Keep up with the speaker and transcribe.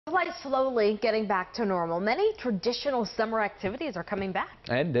Life slowly getting back to normal. Many traditional summer activities are coming back.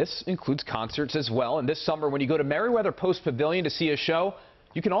 And this includes concerts as well. And this summer, when you go to Merriweather Post Pavilion to see a show,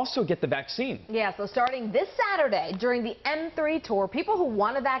 you can also get the vaccine. Yeah, so starting this Saturday during the M3 tour, people who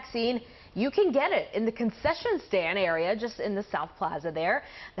want a vaccine, you can get it in the concession stand area just in the South Plaza there.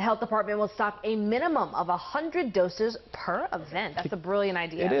 The health department will stock a minimum of 100 doses per event. That's a brilliant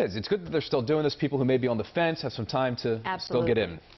idea. It is. It's good that they're still doing this. People who may be on the fence have some time to still get in.